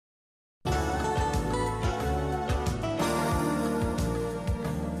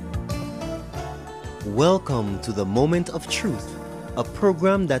Welcome to the Moment of Truth, a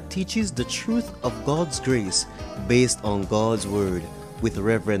program that teaches the truth of God's grace based on God's Word with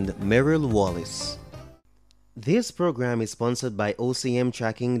Reverend Merril Wallace. This program is sponsored by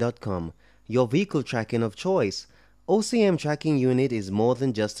OCMTracking.com, your vehicle tracking of choice. OCM Tracking Unit is more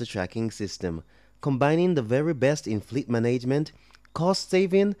than just a tracking system, combining the very best in fleet management, cost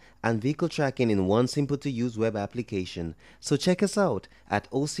saving, and vehicle tracking in one simple to use web application. So check us out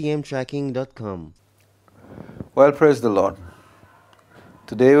at OCMTracking.com. Well, praise the Lord.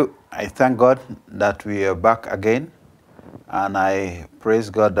 Today, I thank God that we are back again, and I praise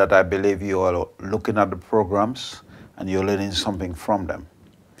God that I believe you are looking at the programs and you're learning something from them.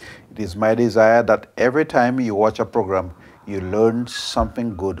 It is my desire that every time you watch a program, you learn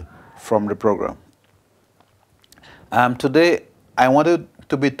something good from the program. Today, I wanted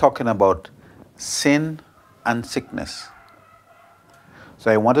to be talking about sin and sickness.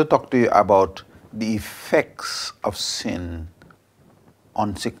 So I want to talk to you about the effects of sin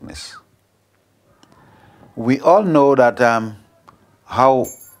on sickness. We all know that how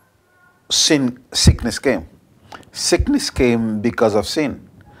sickness came. Sickness came because of sin,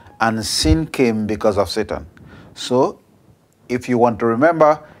 and sin came because of Satan. So if you want to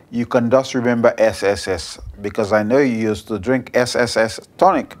remember, you can just remember SSS, because I know you used to drink SSS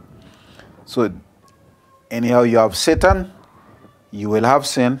tonic. So anyhow, you have Satan, you will have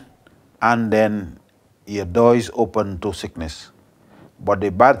sin, and then your door is open to sickness. But the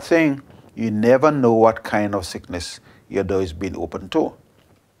bad thing, you never know what kind of sickness your door is being open to.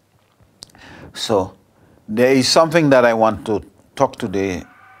 So there is something that I want to talk today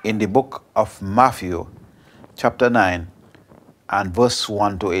in the book of Matthew, chapter 9, and verse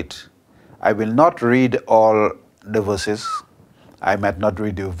 1 to 8. I will not read all the verses. I might not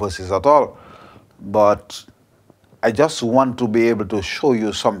read the verses at all, but I just want to be able to show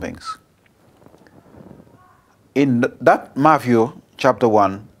you some things. In that Matthew chapter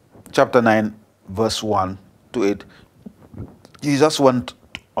 9, verse 1 to 8, Jesus went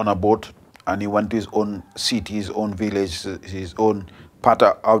on a boat and he went to his own city, his own village, his own part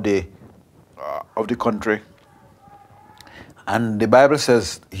of the country. And the Bible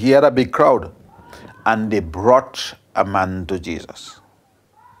says he had a big crowd, and they brought a man to Jesus.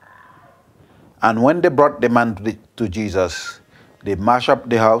 And when they brought the man to Jesus, they mashed up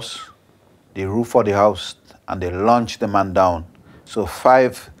the house, the roof of the house, and they launched the man down. So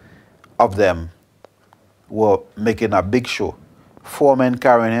 5 of them were making a big show. 4 men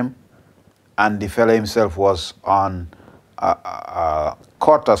carrying him, and the fellow himself was on a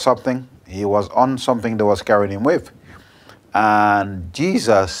cot or something. He was on something that was carrying him with. And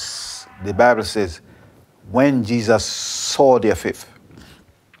Jesus, the Bible says, when Jesus saw their faith.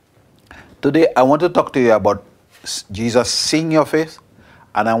 Today, I want to talk to you about Jesus seeing your faith,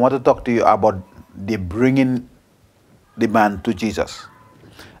 and I want to talk to you about the bringing the man to Jesus,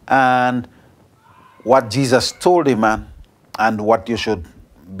 and what Jesus told the man, and what you should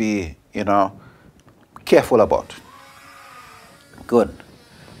be, careful about. Good.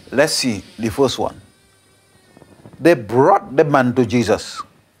 Let's see the first one. They brought the man to Jesus.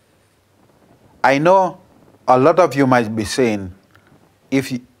 I know a lot of you might be saying,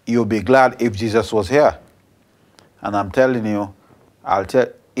 if you'll be glad if Jesus was here. And I'm telling you,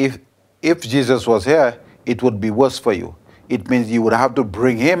 if Jesus was here, it would be worse for you. It means you would have to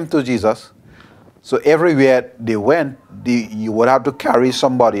bring him to Jesus. So everywhere they went, you would have to carry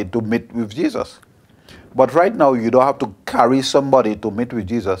somebody to meet with Jesus. But right now, you don't have to carry somebody to meet with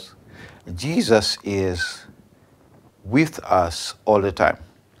Jesus. Jesus is with us all the time.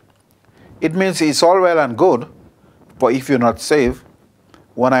 It means it's all well and good, but if you're not saved,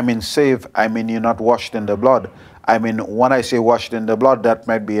 when I mean saved, I mean you're not washed in the blood. I mean, when I say washed in the blood, that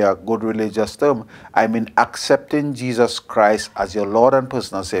might be a good religious term. I mean accepting Jesus Christ as your Lord and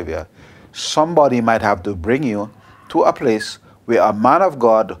personal Savior. Somebody might have to bring you to a place where a man of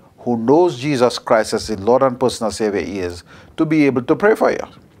God who knows Jesus Christ as his Lord and personal Savior is, to be able to pray for you.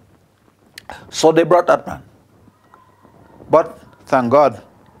 So they brought that man. But thank God,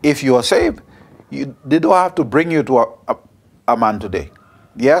 if you are saved, they don't have to bring you to a man today.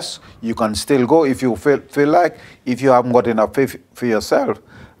 Yes, you can still go if you feel like, if you haven't got enough faith for yourself.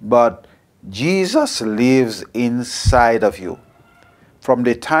 But Jesus lives inside of you. From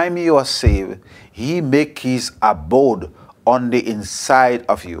the time you are saved, he makes his abode on the inside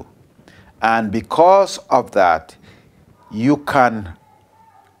of you. And because of that, you can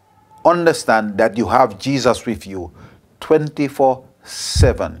understand that you have Jesus with you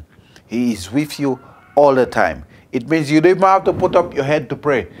 24/7. He is with you all the time. It means you don't even have to put up your head to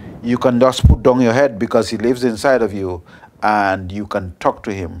pray. You can just put down your head because he lives inside of you, and you can talk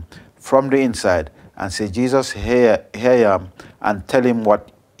to him from the inside, and say, Jesus, here I am, and tell him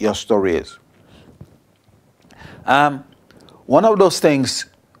what your story is. One of those things,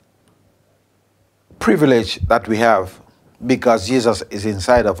 privilege that we have, because Jesus is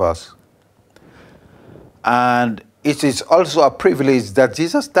inside of us. And it is also a privilege that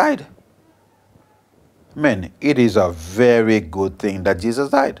Jesus died. Man, it is a very good thing that Jesus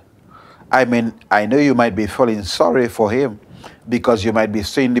died. I mean, I know you might be feeling sorry for him because you might be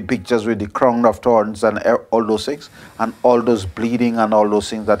seeing the pictures with the crown of thorns and all those things, and all those bleeding and all those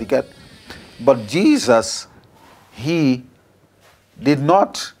things that he get. But Jesus, they did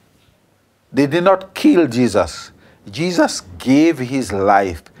not kill Jesus. Jesus gave his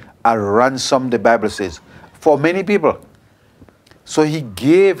life a ransom, the Bible says, for many people. So he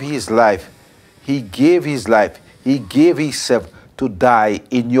gave his life. He gave his life. He gave himself to die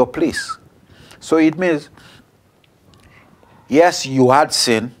in your place. So it means, yes, you had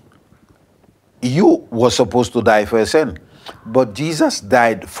sin. You were supposed to die for your sin. But Jesus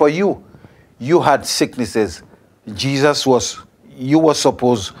died for you. You had sicknesses. You were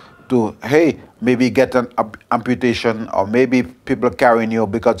supposed to, hey, maybe get an amputation, or maybe people carrying you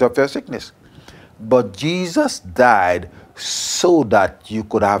because of your sickness. But Jesus died so that you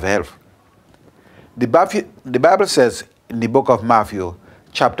could have health. The Bible says in the book of Matthew,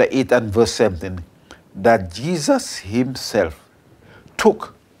 chapter 8 and verse 17, that Jesus himself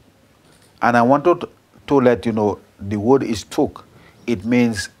took, and I want to let you know, the word is took. It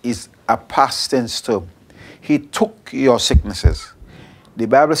means it's a past tense term. He took your sicknesses. The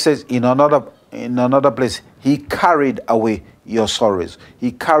Bible says in another place, he carried away your sorrows.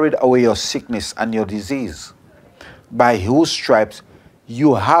 He carried away your sickness and your disease. By whose stripes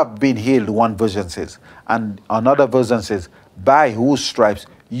you have been healed, one version says. And another version says, by whose stripes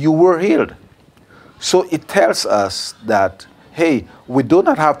you were healed. So it tells us that, hey, we do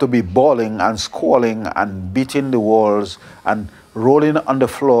not have to be bawling and squalling and beating the walls and rolling on the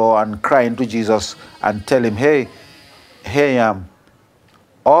floor and crying to Jesus and tell him, hey, here I am.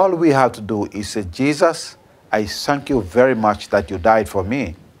 All we have to do is say, Jesus, I thank you very much that you died for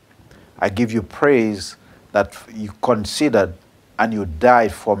me. I give you praise that you considered and you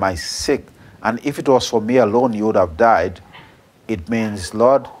died for my sake. And if it was for me alone, you would have died. It means,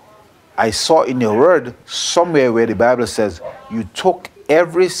 Lord, I saw in your word somewhere where the Bible says, you took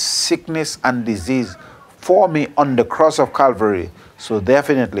every sickness and disease for me on the cross of Calvary. So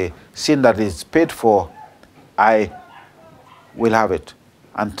definitely, sin that is paid for, I will have it.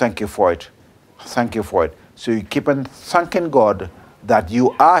 And thank you for it. Thank you for it. So you keep on thanking God that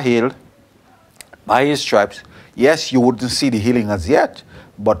you are healed by his stripes. Yes, you wouldn't see the healing as yet,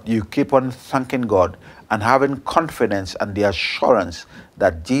 but you keep on thanking God and having confidence and the assurance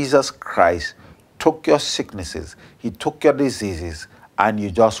that Jesus Christ took your sicknesses, he took your diseases, and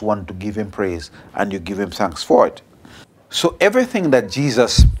you just want to give him praise and you give him thanks for it. So everything that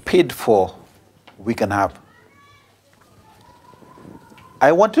Jesus paid for, we can have.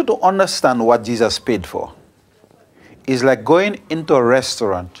 I want you to understand what Jesus paid for. It's like going into a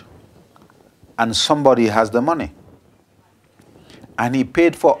restaurant and somebody has the money. And he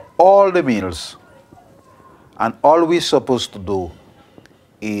paid for all the meals. And all we're supposed to do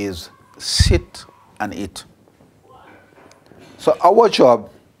is sit and eat. So our job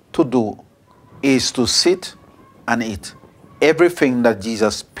to do is to sit and eat everything that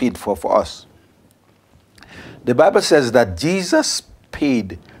Jesus paid for us. The Bible says that Jesus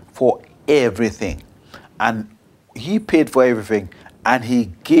paid for everything, and he paid for everything, and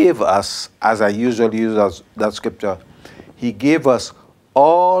he gave us, as I usually use that scripture, he gave us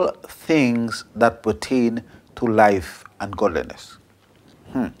all things that pertain to life and godliness.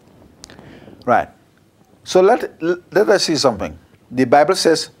 Right. So let us see something. The Bible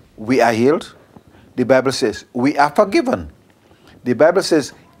says we are healed. The Bible says we are forgiven. The Bible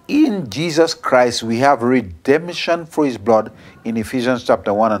says in Jesus Christ we have redemption through his blood in Ephesians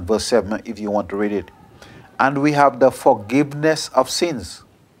chapter 1 and verse 7 if you want to read it. And we have the forgiveness of sins.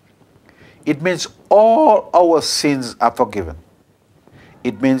 It means all our sins are forgiven.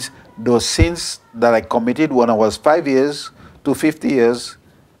 It means those sins that I committed when I was 5 years to 50 years,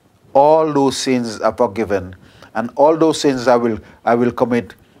 all those sins are forgiven. And all those sins I will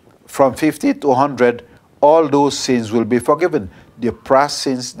commit from 50 to 100, all those sins will be forgiven. The past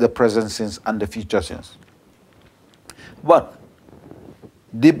sins, the present sins, and the future sins. But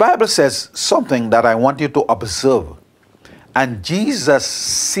the Bible says something that I want you to observe. And Jesus,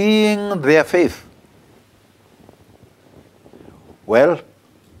 seeing their faith. Well,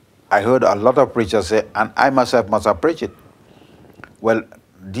 I heard a lot of preachers say, and I myself must have preached it. Well,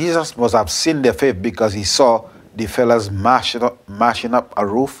 Jesus must have seen their faith because he saw the fellas mashing up a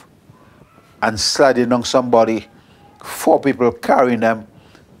roof and sliding on somebody, 4 people carrying them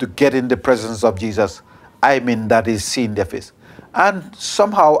to get in the presence of Jesus, I mean, that is seeing their face. And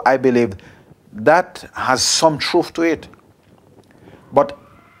somehow I believe that has some truth to it. But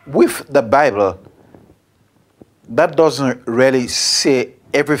with the Bible, that doesn't really say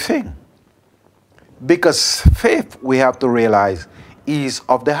everything. Because faith, we have to realize, is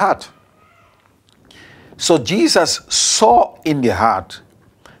of the heart. So Jesus saw in the heart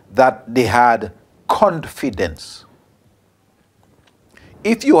that they had confidence.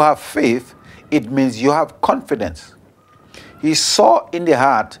 If you have faith, it means you have confidence. He saw in the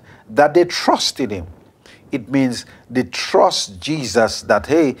heart that they trusted him. It means they trust Jesus, that,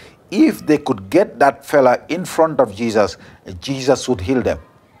 hey, if they could get that fella in front of Jesus, Jesus would heal them.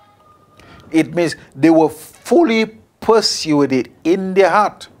 It means they were fully persuaded in their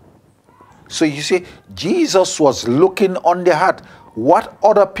heart. So you see, Jesus was looking on their heart. What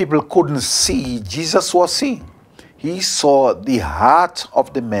other people couldn't see, Jesus was seeing. He saw the heart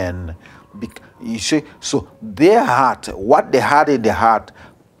of the men. You see, so their heart, what they had in their heart,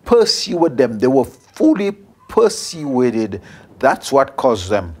 persuaded them. They were fully persuaded. That's what caused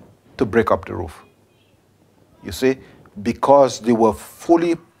them to break up the roof. You see, because they were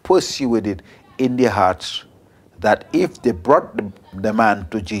fully persuaded in their hearts that if they brought the man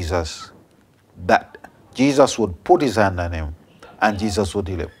to Jesus, that Jesus would put his hand on him and Jesus would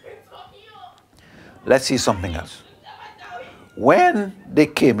heal him. Let's see something else. When they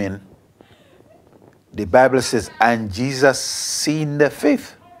came in, the Bible says, and Jesus seen their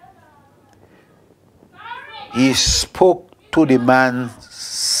faith. He spoke to the man's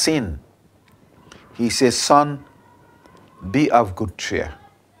sin. He says, son, be of good cheer.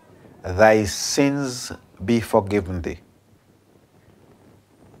 Thy sins be forgiven thee.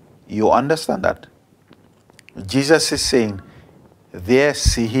 You understand that? Jesus is saying,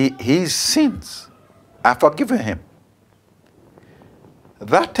 his sins are forgiven him.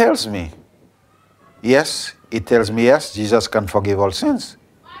 That tells me, yes, it tells me, yes, Jesus can forgive all sins.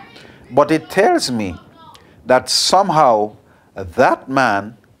 But it tells me that somehow that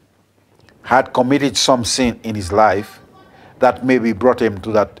man had committed some sin in his life that maybe brought him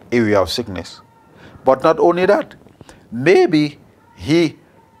to that area of sickness. But not only that, maybe he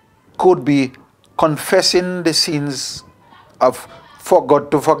could be confessing the sins for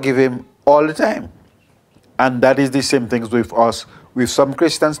God to forgive him all the time. And that is the same things with us, with some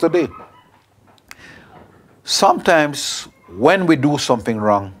Christians today. Sometimes when we do something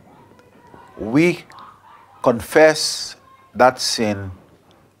wrong, we confess that sin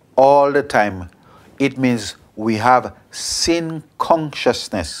all the time. It means we have sin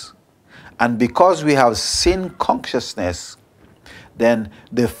consciousness. And because we have sin consciousness, then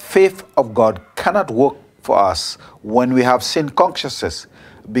the faith of God cannot work for us when we have sin consciousness,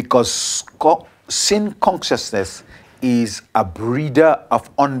 because sin consciousness is a breeder of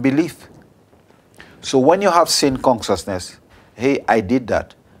unbelief. So when you have sin consciousness, hey, I did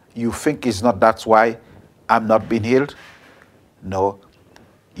that, you think it's not, that's why I'm not being healed? No,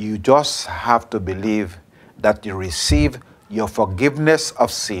 you just have to believe that you receive your forgiveness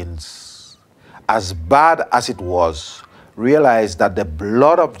of sins. As bad as it was, realize that the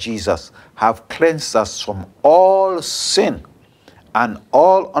blood of Jesus have cleansed us from all sin and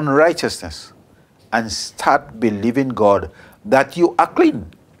all unrighteousness, and start believing God that you are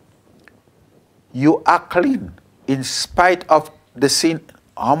clean. You are clean in spite of the sin,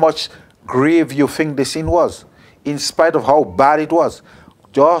 how much grave you think the sin was, in spite of how bad it was.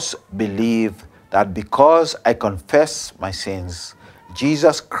 Just believe that because I confess my sins,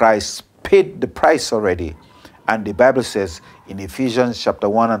 Jesus Christ paid the price already. And the Bible says in Ephesians chapter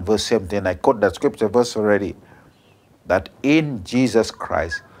 1 and verse 17, I quote that scripture verse already, that in Jesus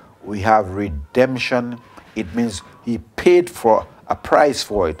Christ we have redemption. It means he paid for a price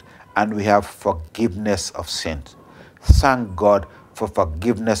for it, and we have forgiveness of sins. Thank God for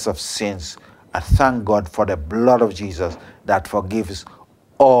forgiveness of sins, and thank God for the blood of Jesus that forgives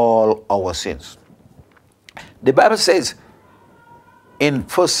all our sins. The Bible says in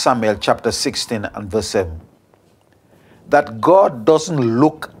 1 Samuel chapter 16 and verse 7 that God doesn't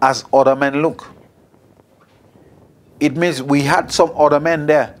look as other men look. It means we had some other men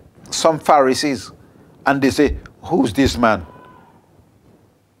there, some Pharisees, and they say, who's this man?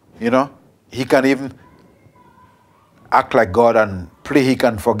 You know, he can even act like God and pray he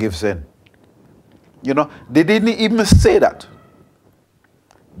can forgive sin. You know, they didn't even say that.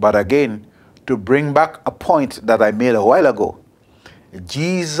 But again, to bring back a point that I made a while ago,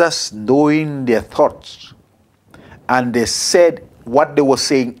 Jesus knowing their thoughts, and they said what they were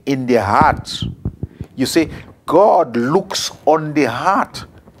saying in their hearts. You see, God looks on the heart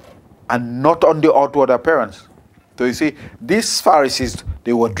and not on the outward appearance. So you see, these Pharisees,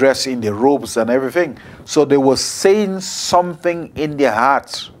 they were dressed in their robes and everything. So they were saying something in their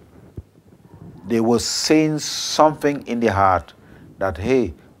hearts. They were saying something in their heart that,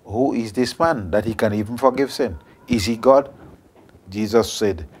 hey, who is this man that he can even forgive sin? Is he God? Jesus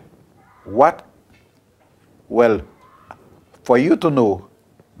said, what? Well, for you to know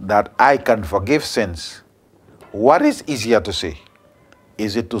that I can forgive sins, what is easier to say?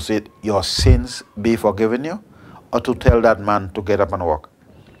 Is it to say, your sins be forgiven you? Or to tell that man to get up and walk?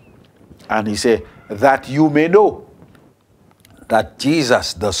 And he said, that you may know that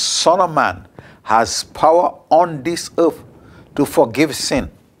Jesus, the Son of Man, has power on this earth to forgive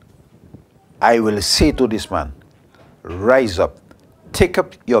sin. I will say to this man, rise up, take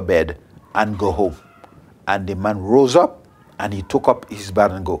up your bed, and go home. And the man rose up, and he took up his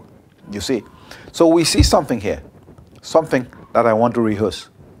bed and go. You see? So we see something here, something that I want to rehearse.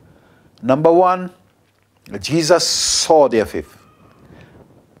 Number one, Jesus saw their faith.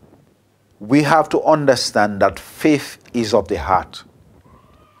 We have to understand that faith is of the heart.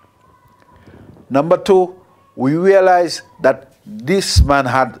 Number two, we realize that this man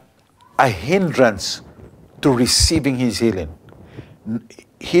had a hindrance to receiving his healing.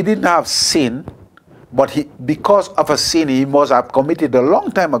 He didn't have sin, but because of a sin he must have committed a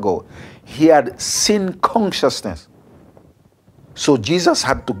long time ago, he had sin consciousness. So Jesus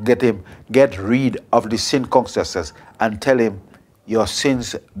had to get rid of the sin consciousness and tell him, your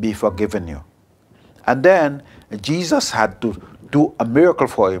sins be forgiven you. And then Jesus had to do a miracle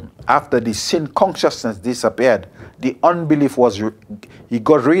for him. After the sin consciousness disappeared, the unbelief he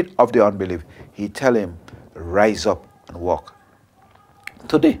got rid of the unbelief. He tell him, rise up and walk.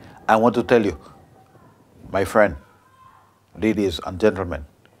 Today, I want to tell you, my friend, ladies and gentlemen,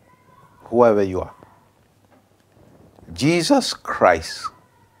 whoever you are, Jesus Christ,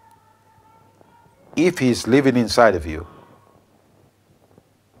 if he is living inside of you,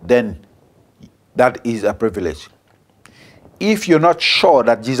 then that is a privilege. If you're not sure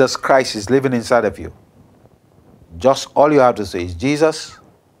that Jesus Christ is living inside of you, just all you have to say is, Jesus,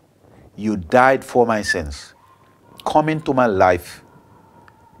 you died for my sins. Come into my life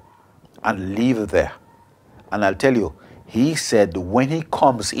and live there. And I'll tell you, he said when he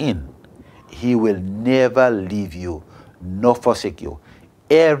comes in, he will never leave you nor forsake you.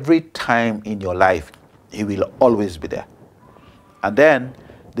 Every time in your life, he will always be there. And then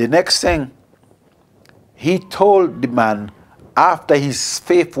the next thing, he told the man, after his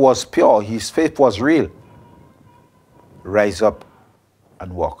faith was pure, his faith was real, rise up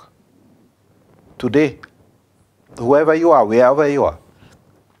and walk. Today, whoever you are, wherever you are,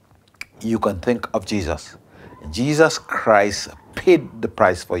 you can think of Jesus. Jesus Christ paid the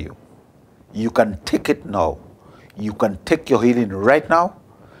price for you. You can take it now. You can take your healing right now.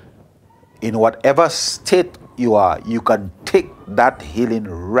 In whatever state you are, you can take that healing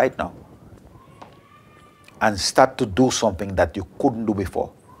right now and start to do something that you couldn't do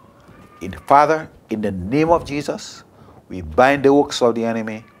before. Father, in the name of Jesus, we bind the works of the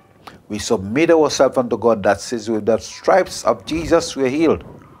enemy. We submit ourselves unto God that says, with the stripes of Jesus we are healed.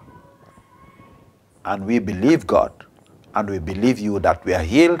 And we believe God, and we believe you that we are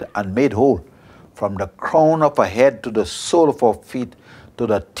healed and made whole from the crown of our head to the sole of our feet to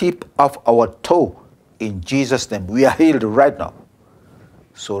the tip of our toe. In Jesus' name, we are healed right now.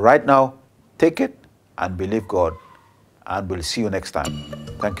 So right now, take it and believe God, and we'll see you next time.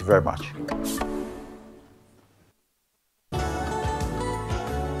 Thank you very much.